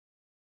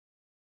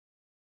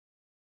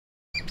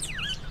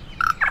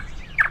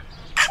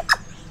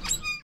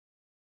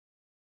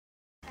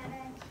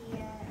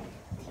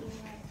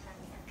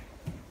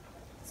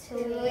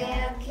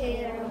Tuia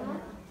ke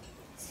roma,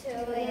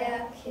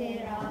 tuia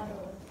ke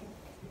raro,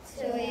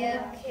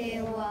 tuia ke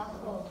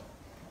waho,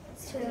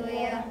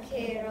 tuia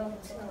ke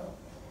roto,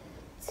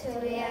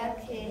 tuia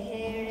ke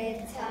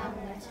here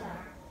tangata,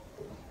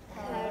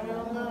 ka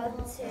rongo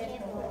te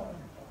po,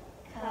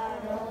 ka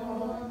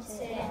rongo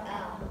te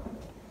ao,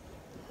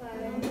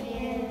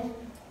 haumie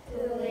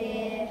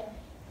puie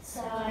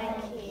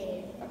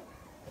saiki.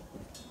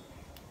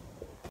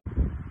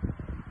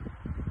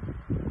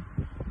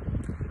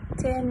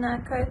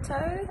 Tēnā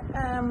koutou,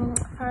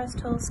 Forest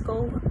Hill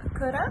School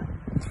kura.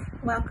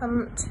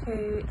 Welcome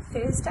to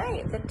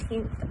Thursday, the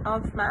 10th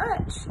of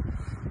March.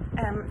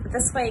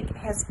 This week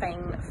has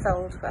been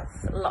filled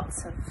with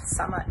lots of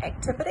summer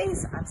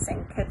activities. I've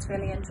seen kids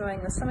really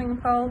enjoying the swimming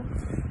pool,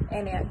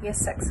 and our Year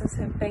 6s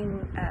have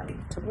been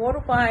to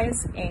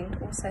Waterwise, and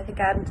also the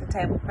Garden to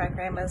Table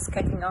program is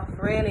kicking off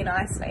really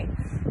nicely.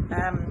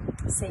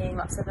 Seeing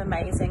lots of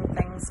amazing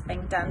things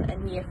being done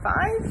in Year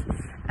 5,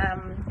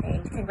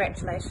 and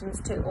congratulations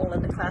to all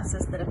of the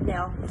classes that have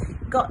now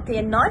got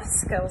their knife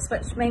skills,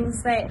 which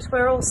means that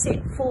we're all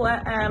set for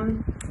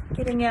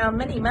getting our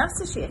mini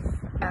MasterChef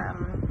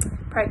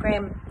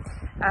program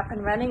up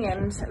and running,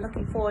 and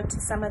looking forward to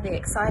some of the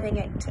exciting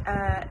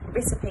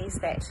recipes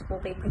that will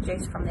be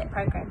produced from that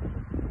program.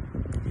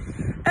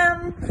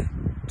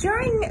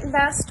 During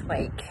last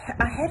week,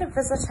 I had a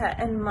visitor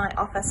in my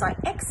office. I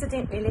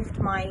accidentally left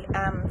my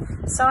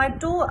side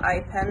door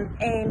open,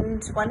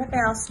 and one of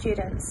our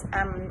students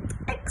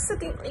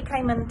accidentally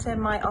came into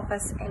my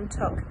office and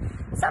took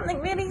something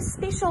really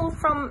special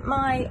from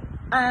my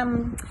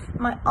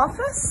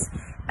office,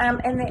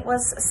 and that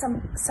was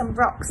some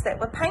rocks that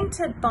were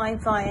painted by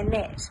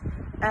Vionet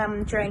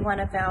during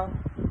one of our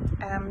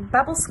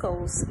bubble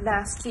schools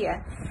last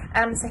year.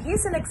 So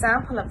here's an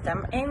example of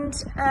them, and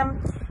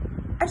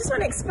I just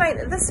want to explain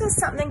that this is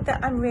something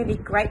that I'm really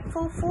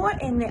grateful for,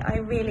 and that I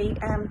really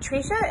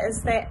treasure,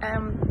 is that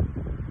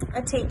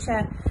a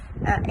teacher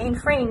and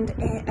friend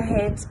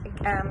had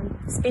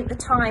spent the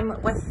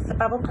time with the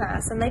bubble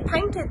class, and they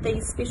painted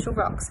these special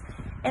rocks,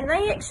 and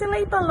they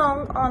actually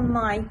belong on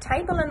my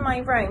table in my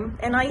room,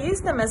 and I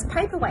use them as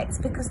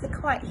paperweights because they're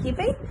quite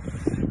heavy.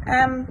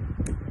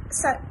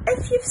 So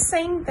if you've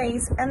seen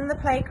these in the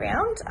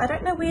playground, I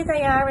don't know where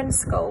they are in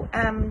school.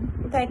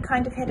 They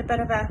kind of had a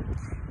bit of a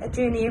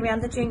journey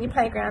around the junior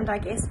playground, I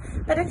guess.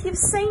 But if you've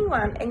seen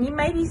one and you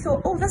maybe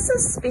thought, oh, this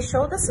is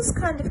special, this is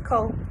kind of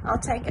cool, I'll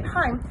take it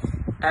home.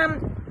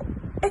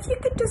 If you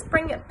could just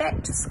bring it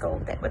back to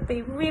school, that would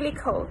be really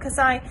cool, because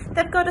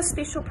they've got a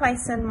special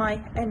place in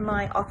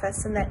my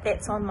office, and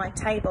that's on my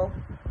table.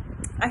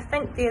 I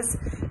think there's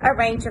a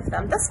range of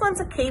them. This one's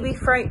a kiwi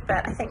fruit,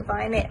 but I think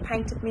Vionet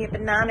painted me a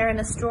banana and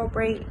a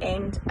strawberry,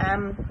 and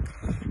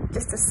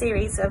just a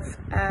series of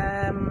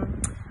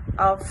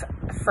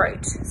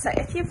fruit. So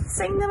if you've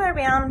seen them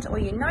around, or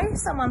you know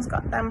someone's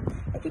got them,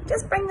 if you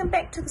just bring them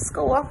back to the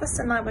school office,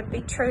 and I would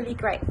be truly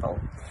grateful.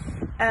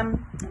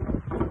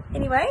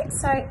 Anyway,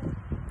 so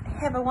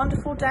have a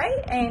wonderful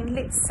day, and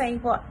let's see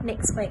what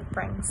next week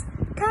brings.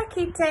 Ka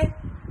kite!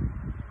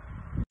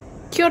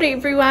 Kia ora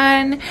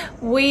everyone,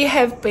 we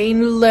have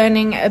been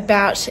learning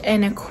about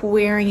an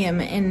aquarium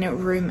in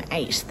room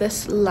 8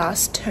 this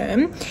last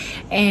term,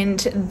 and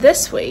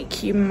this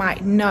week you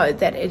might know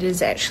that it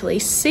is actually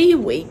Sea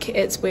Week.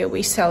 It's where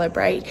we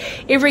celebrate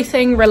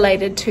everything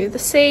related to the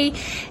sea,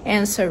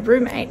 and so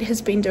room 8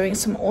 has been doing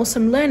some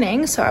awesome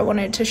learning, so I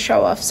wanted to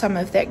show off some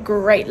of that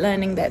great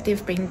learning that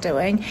they've been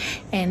doing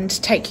and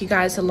take you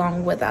guys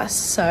along with us,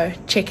 so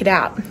check it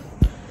out.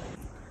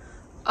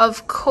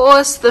 Of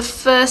course, the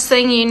first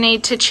thing you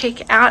need to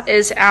check out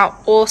is our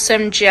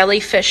awesome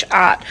jellyfish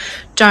art.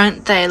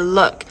 Don't they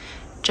look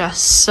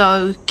just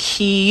so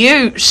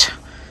cute?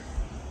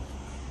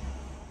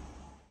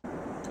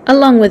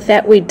 Along with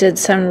that, we did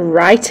some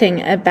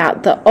writing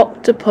about the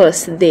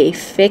octopus, the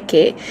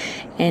wheke,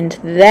 and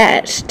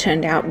that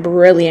turned out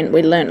brilliant.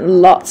 We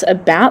learned lots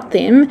about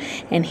them,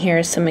 and here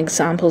are some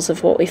examples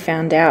of what we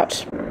found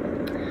out.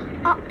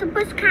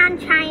 Octopus can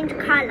change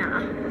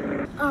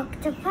colour.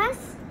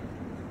 Octopus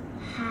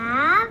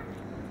have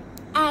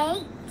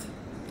 8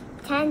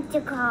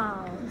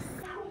 tentacles.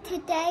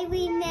 Today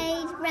we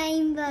made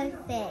rainbow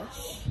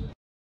fish.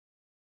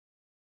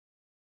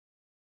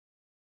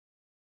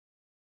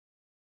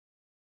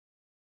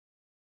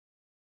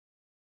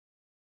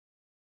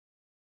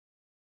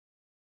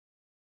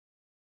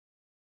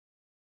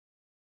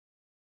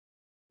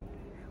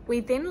 We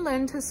then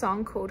learned a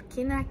song called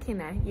Kina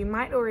Kina. You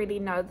might already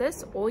know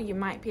this, or you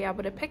might be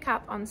able to pick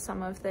up on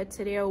some of the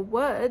te reo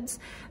words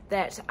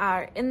that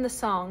are in the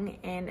song,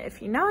 and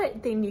if you know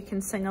it, then you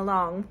can sing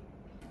along.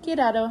 Ki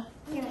raro,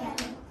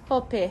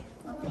 hope,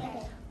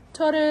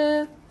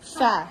 toru,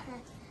 fa.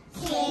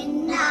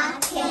 Kina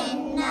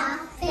kina,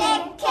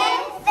 wheke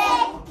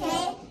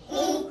wheke,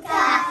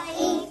 ika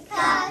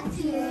ika,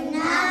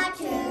 tuna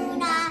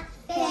tuna,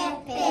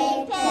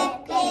 pepe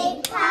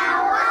pepe,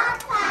 power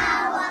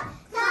power.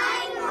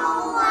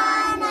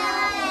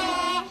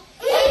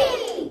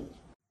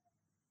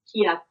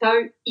 Kia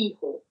tau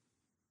iho.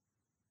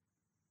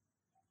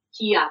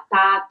 ki a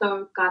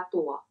tātou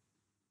katoa.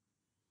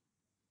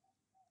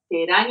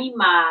 Te rangi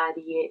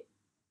Māori e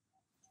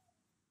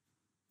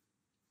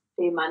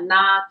te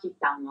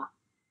manaakitanga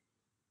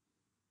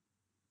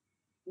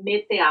me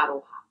te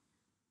aroha.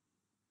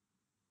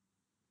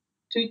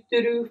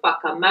 Tuturu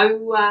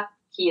whakamaua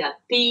ki a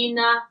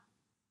tīna,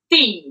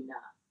 tīna.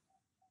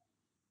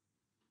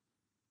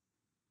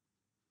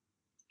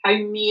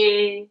 Haumi e,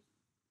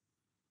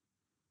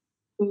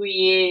 hui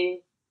e,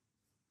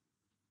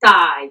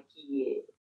 tāiki e.